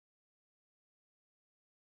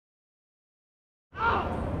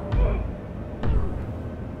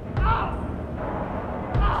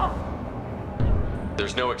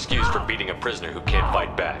There's no excuse for beating a prisoner who can't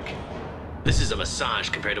fight back. This is a massage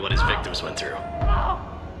compared to what his victims went through.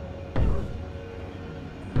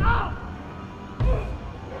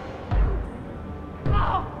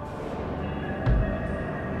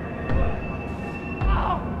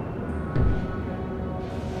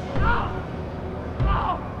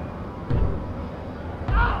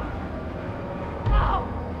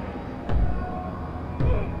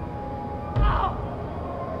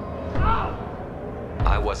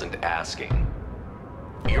 I wasn't asking.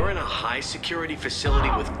 You're in a high-security facility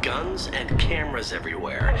with guns and cameras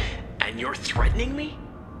everywhere, and you're threatening me?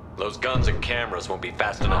 Those guns and cameras won't be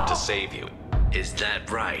fast enough to save you. Is that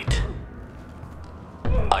right?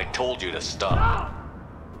 I told you to stop.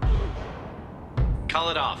 Call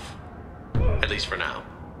it off. At least for now.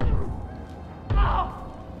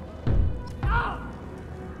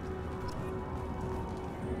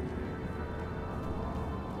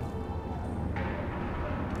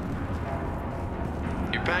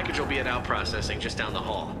 Your package will be at out processing just down the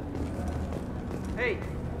hall. Hey!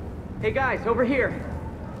 Hey guys, over here!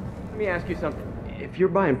 Let me ask you something. If you're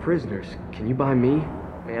buying prisoners, can you buy me?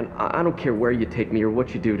 Man, I don't care where you take me or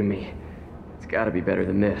what you do to me. It's gotta be better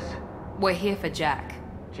than this. We're here for Jack.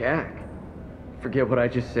 Jack? Forget what I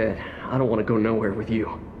just said. I don't want to go nowhere with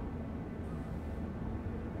you.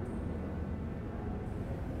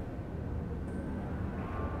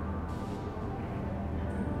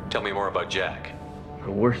 Tell me more about Jack. The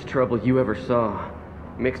worst trouble you ever saw.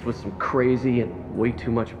 Mixed with some crazy and way too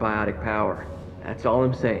much biotic power. That's all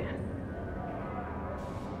I'm saying.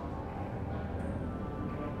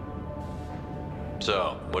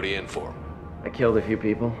 So, what are you in for? I killed a few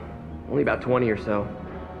people. Only about 20 or so.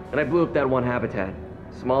 And I blew up that one habitat.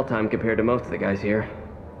 Small time compared to most of the guys here.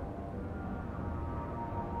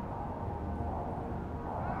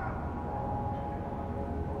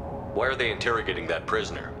 Why are they interrogating that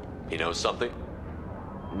prisoner? He knows something?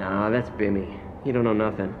 Nah, that's Bimmy. He don't know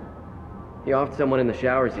nothing. He offed someone in the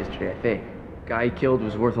showers yesterday, I think. Guy he killed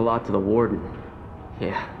was worth a lot to the warden.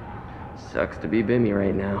 Yeah, sucks to be Bimmy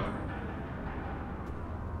right now.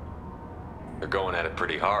 They're going at it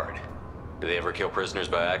pretty hard. Do they ever kill prisoners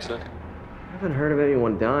by accident? I haven't heard of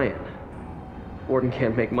anyone dying. Warden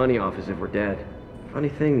can't make money off us if we're dead. Funny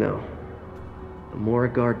thing, though. The more a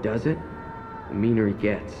guard does it, the meaner he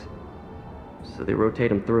gets. So they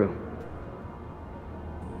rotate him through.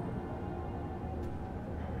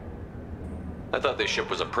 I thought this ship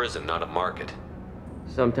was a prison, not a market.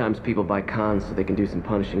 Sometimes people buy cons so they can do some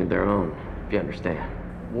punishing of their own, if you understand.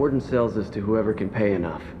 Warden sells us to whoever can pay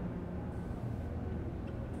enough.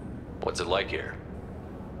 What's it like here?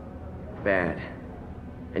 Bad.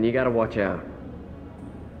 And you gotta watch out.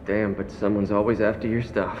 Damn, but someone's always after your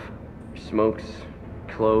stuff. Your smokes,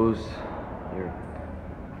 clothes, your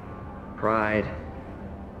pride.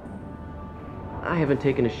 I haven't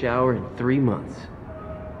taken a shower in 3 months.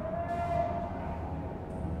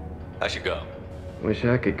 I should go. Wish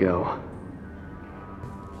I could go.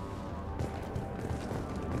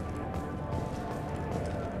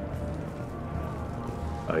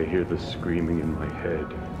 I hear the screaming in my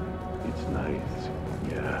head. It's nice,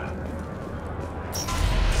 yeah.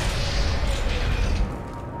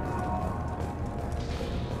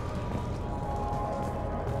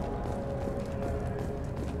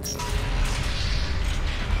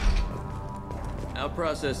 Out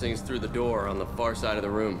processing's through the door on the far side of the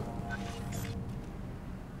room.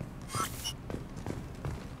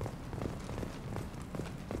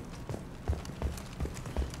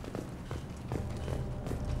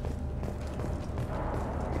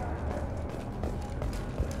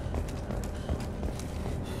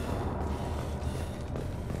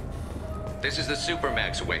 This is the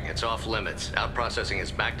Supermax wing. It's off limits. Out processing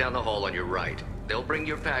is back down the hall on your right. They'll bring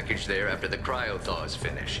your package there after the cryo-thaw is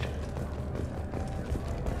finished.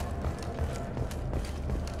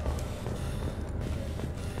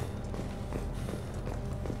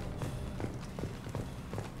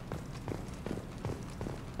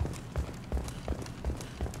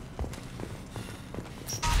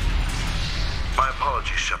 My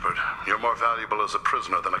apologies, Shepard. You're more valuable as a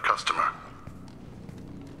prisoner than a customer.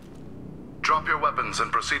 Drop your weapons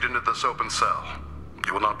and proceed into this open cell.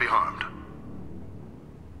 You will not be harmed.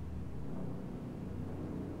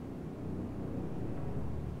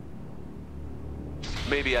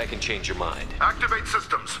 Maybe I can change your mind. Activate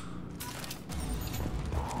systems.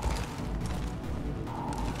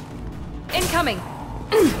 Incoming!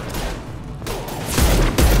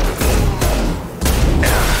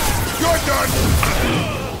 You're done!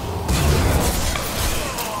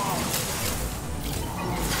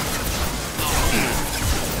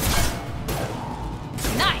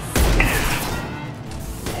 Nice!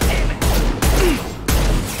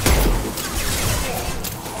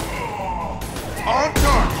 On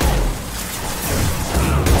target!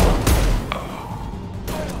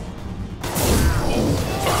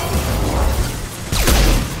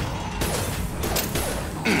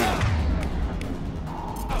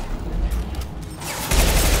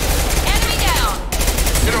 Enemy down!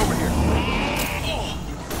 Get over here.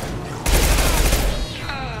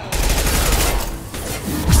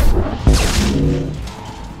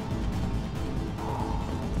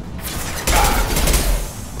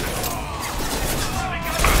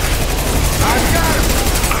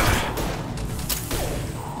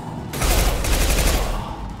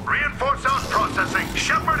 Reinforce out processing.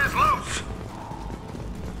 Shepard is loose.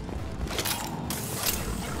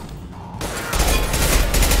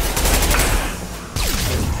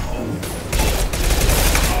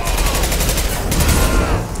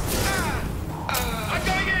 I'm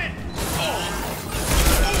going in!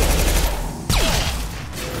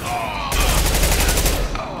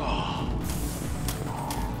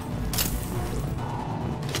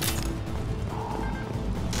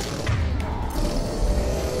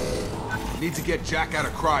 Need to get Jack out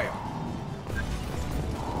of cryo.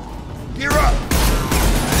 Gear up!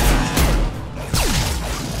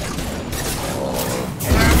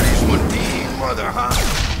 Gravity's one being mother, huh?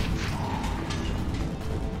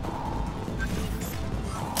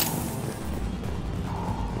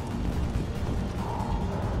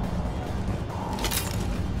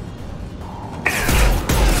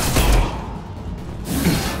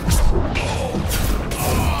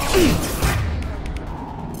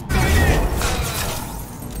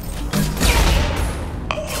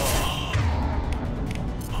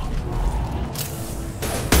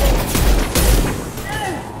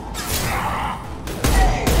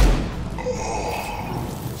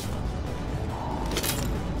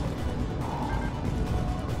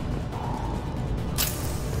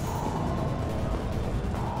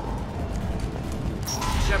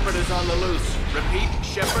 Shepard is on the loose. Repeat,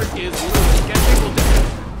 Shepard is loose. Get people down.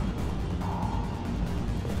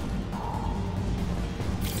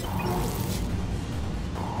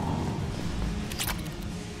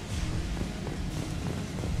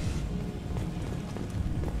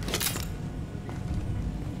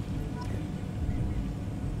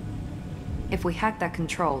 If we hack that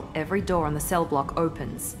control, every door on the cell block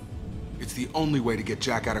opens. It's the only way to get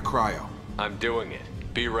Jack out of cryo. I'm doing it.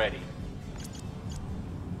 Be ready.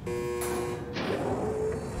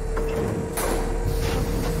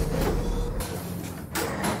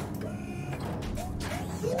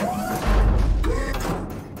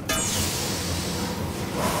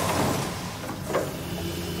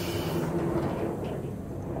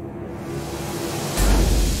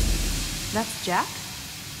 That's Jack?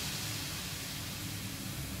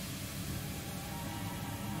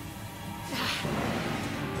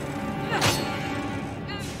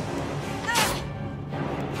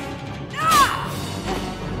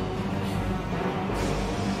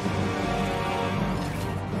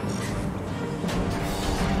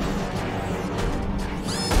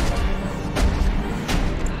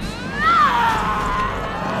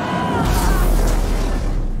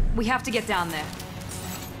 We have to get down there.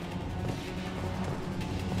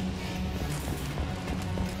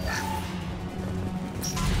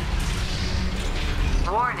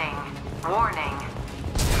 Warning. Warning.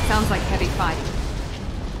 Sounds like heavy fighting.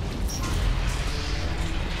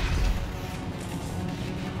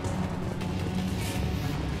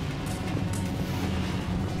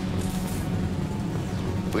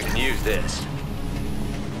 We can use this.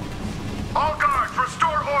 All guards,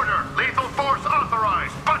 restore order. Lethal force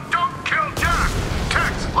authorized. But don't kill Jack.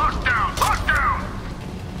 Tex, lockdown. Lockdown.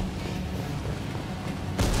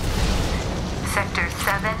 Sectors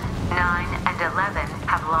 7, 9, and 11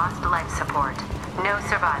 have lost life support. No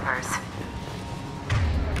survivors.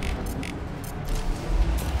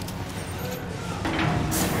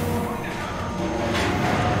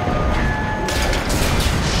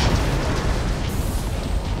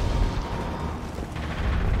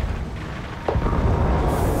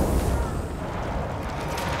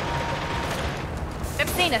 They've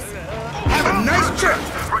seen us. Have a nice trip!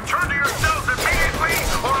 Return to your cells immediately,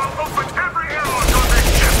 or I'll open every airlock on this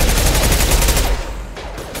ship.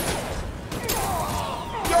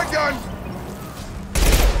 You're done!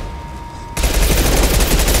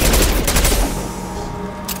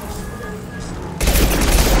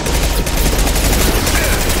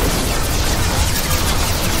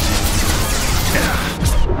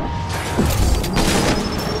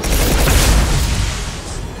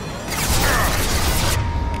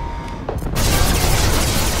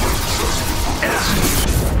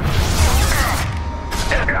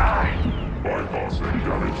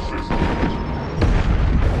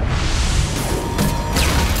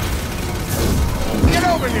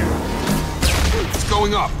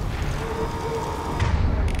 Going up.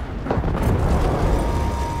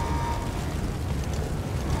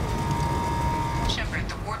 Shepard,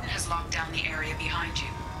 the Warden has locked down the area behind you.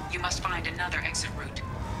 You must find another exit route.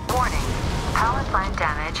 Warning. Power plant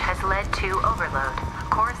damage has led to overload.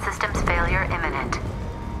 Core systems failure imminent.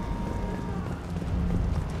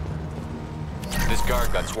 This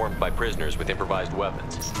guard got swarmed by prisoners with improvised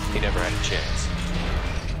weapons. He never had a chance.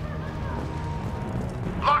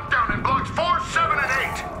 Lockdown in blocks 4, 7, and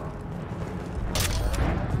 8.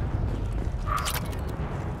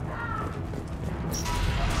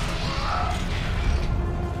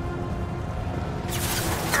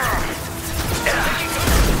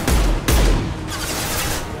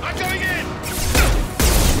 I'm going in!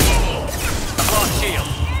 Lost shield.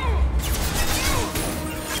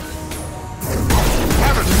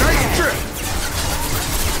 Have a nice trip.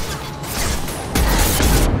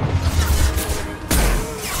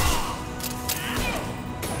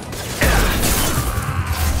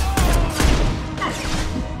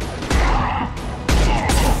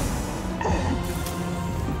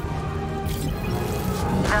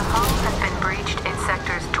 The hull has been breached in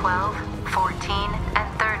sectors 12, 14, and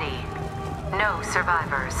 30. No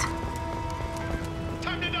survivors.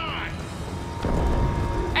 Time to die.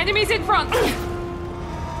 Enemies in front!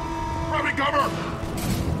 Grabbing cover.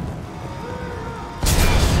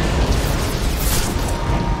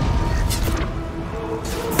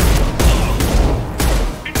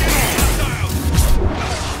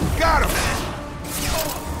 Got him.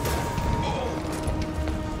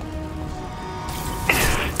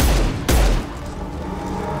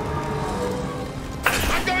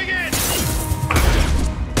 I'm going in!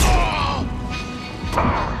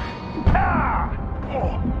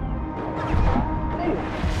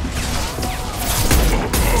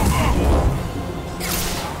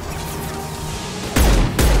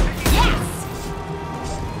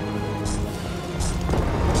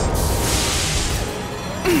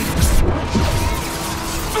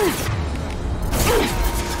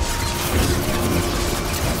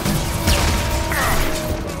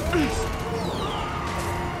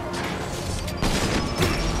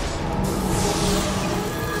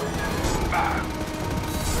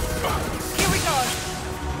 Here we go!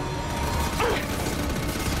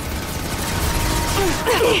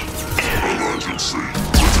 Emergency.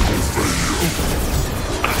 Critical failure.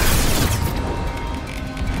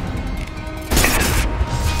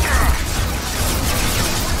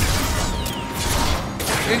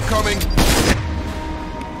 Incoming.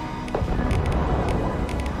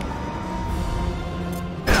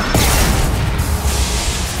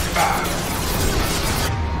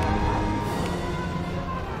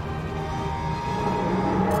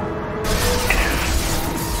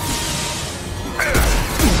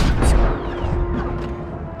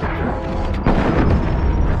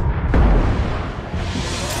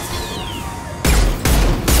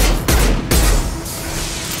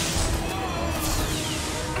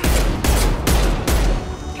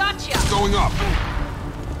 Gotcha! Going up.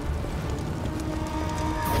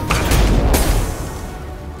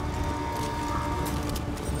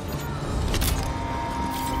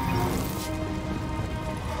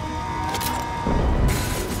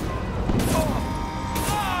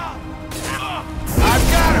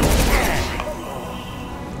 I've got him.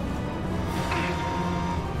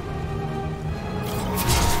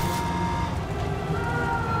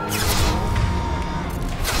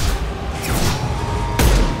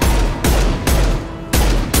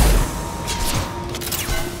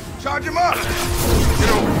 Charge him up. Get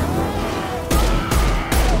over.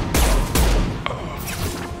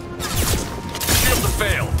 Shield to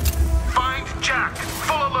fail. Find Jack.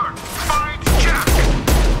 Full alert. Find Jack.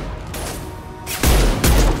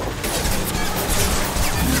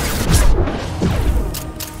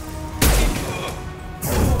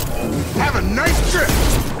 Have a nice trip.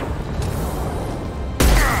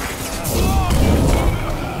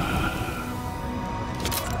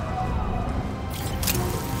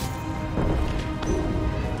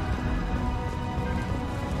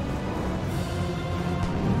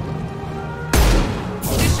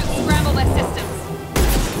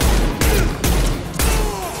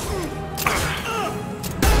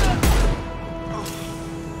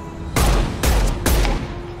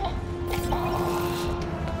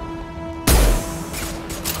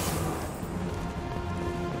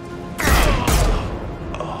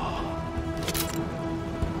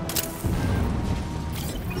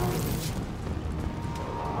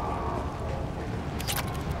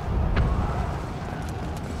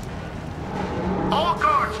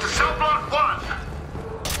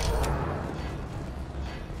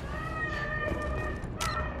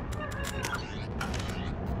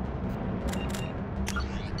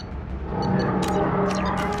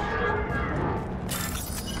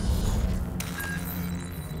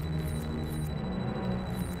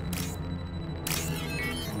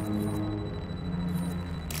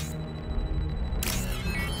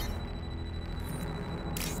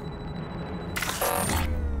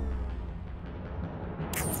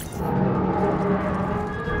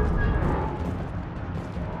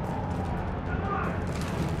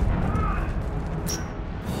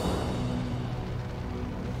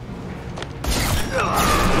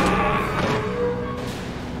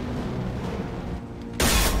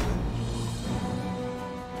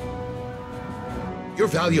 You're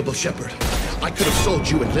valuable, Shepard. I could have sold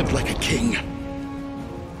you and lived like a king.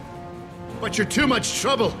 But you're too much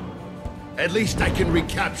trouble. At least I can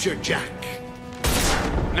recapture Jack.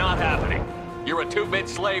 Not happening. You're a two-bit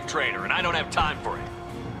slave trader, and I don't have time for it.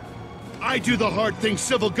 I do the hard things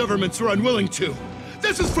civil governments are unwilling to.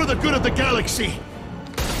 This is for the good of the galaxy.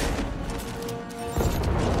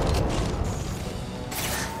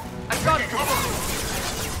 I got it!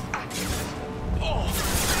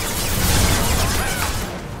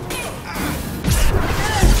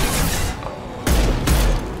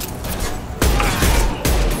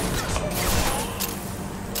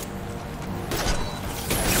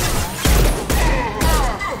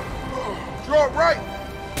 Draw it right!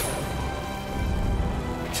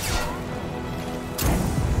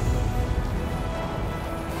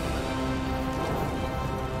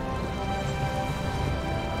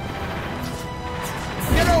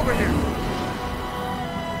 Get over here!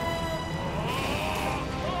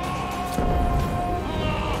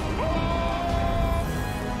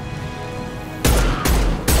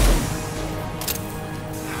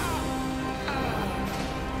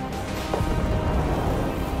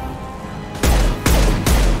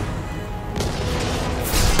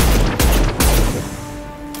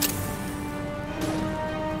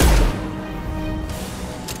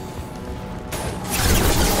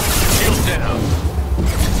 Shield down.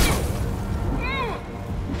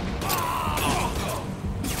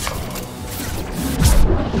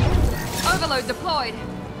 Overload deployed.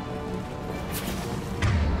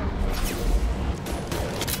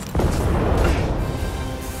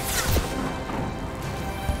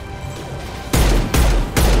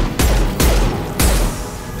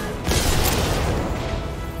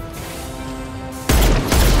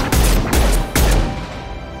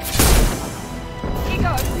 Keep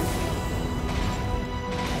going.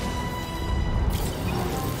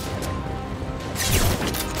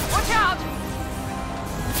 Watch out!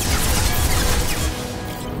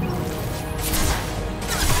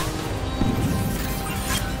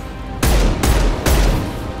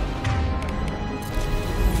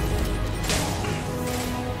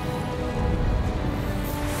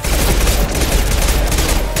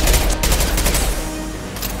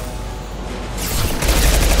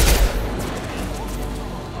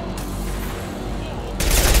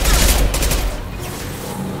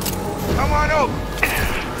 Come on over!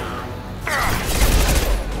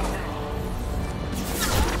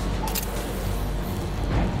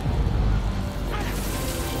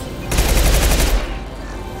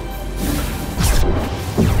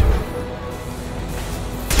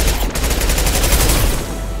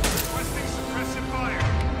 Requesting suppressive fire.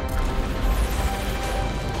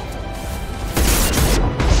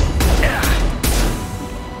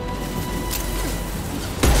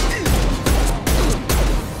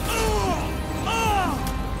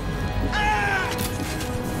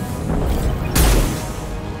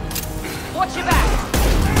 Watch your back!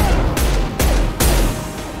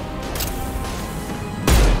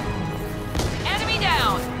 Enemy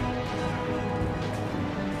down!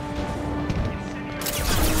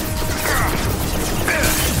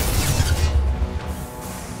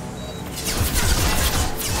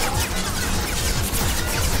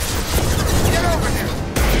 Get over here!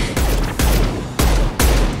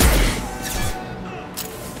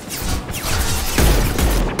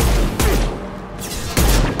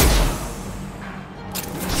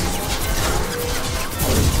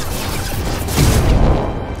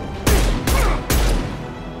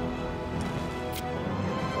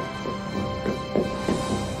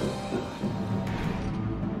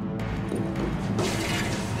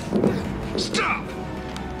 Stop!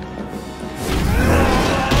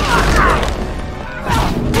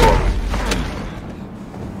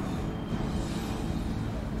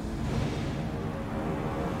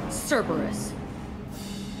 Cerberus.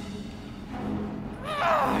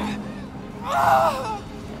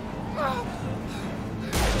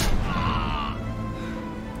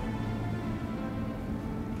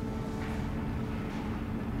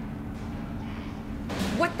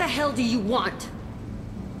 What the hell do you want?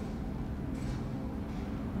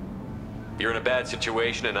 You're in a bad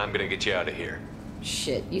situation, and I'm gonna get you out of here.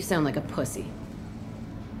 Shit, you sound like a pussy.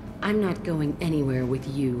 I'm not going anywhere with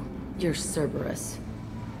you. You're Cerberus.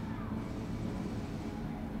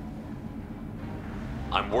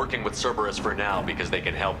 I'm working with Cerberus for now because they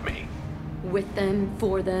can help me. With them,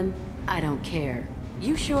 for them, I don't care.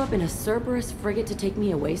 You show up in a Cerberus frigate to take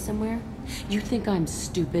me away somewhere? You think I'm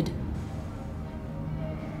stupid?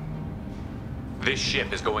 This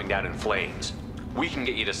ship is going down in flames. We can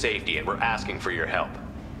get you to safety, and we're asking for your help.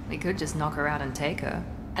 We could just knock her out and take her.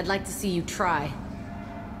 I'd like to see you try.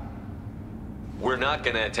 We're not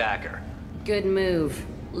gonna attack her. Good move.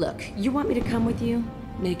 Look, you want me to come with you?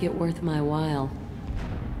 Make it worth my while.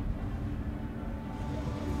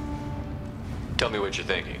 Tell me what you're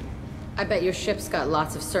thinking. I bet your ship's got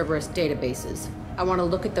lots of Cerberus databases. I want to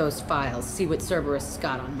look at those files, see what Cerberus has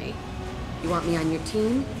got on me. You want me on your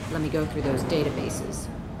team? Let me go through those databases.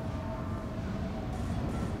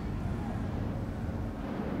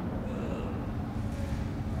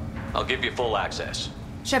 I'll give you full access.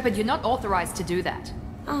 Shepard, you're not authorized to do that.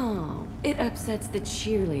 Oh, it upsets the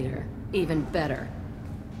cheerleader. Even better.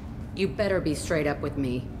 You better be straight up with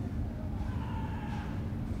me.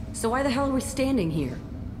 So why the hell are we standing here?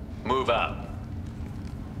 Move up.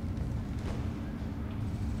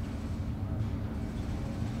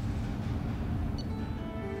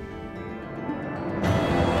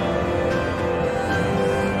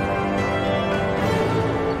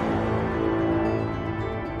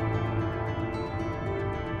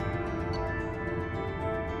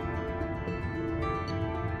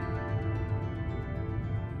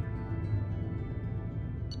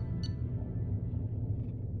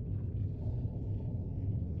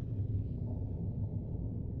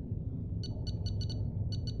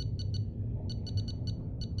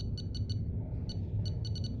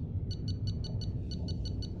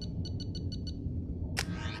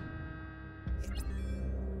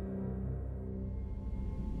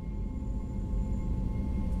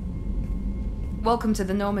 Welcome to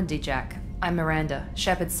the Normandy, Jack. I'm Miranda,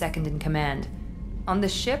 Shepard's second in command. On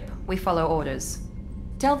this ship, we follow orders.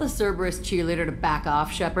 Tell the Cerberus cheerleader to back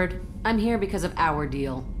off, Shepard. I'm here because of our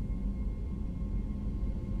deal.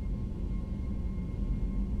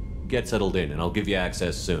 Get settled in, and I'll give you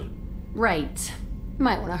access soon. Right.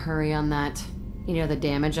 Might want to hurry on that. You know the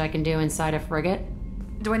damage I can do inside a frigate?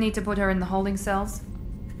 Do I need to put her in the holding cells?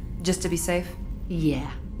 Just to be safe?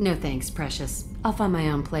 Yeah. No thanks, precious. I'll find my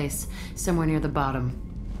own place, somewhere near the bottom.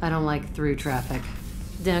 I don't like through traffic.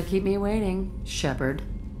 Don't keep me waiting, Shepard.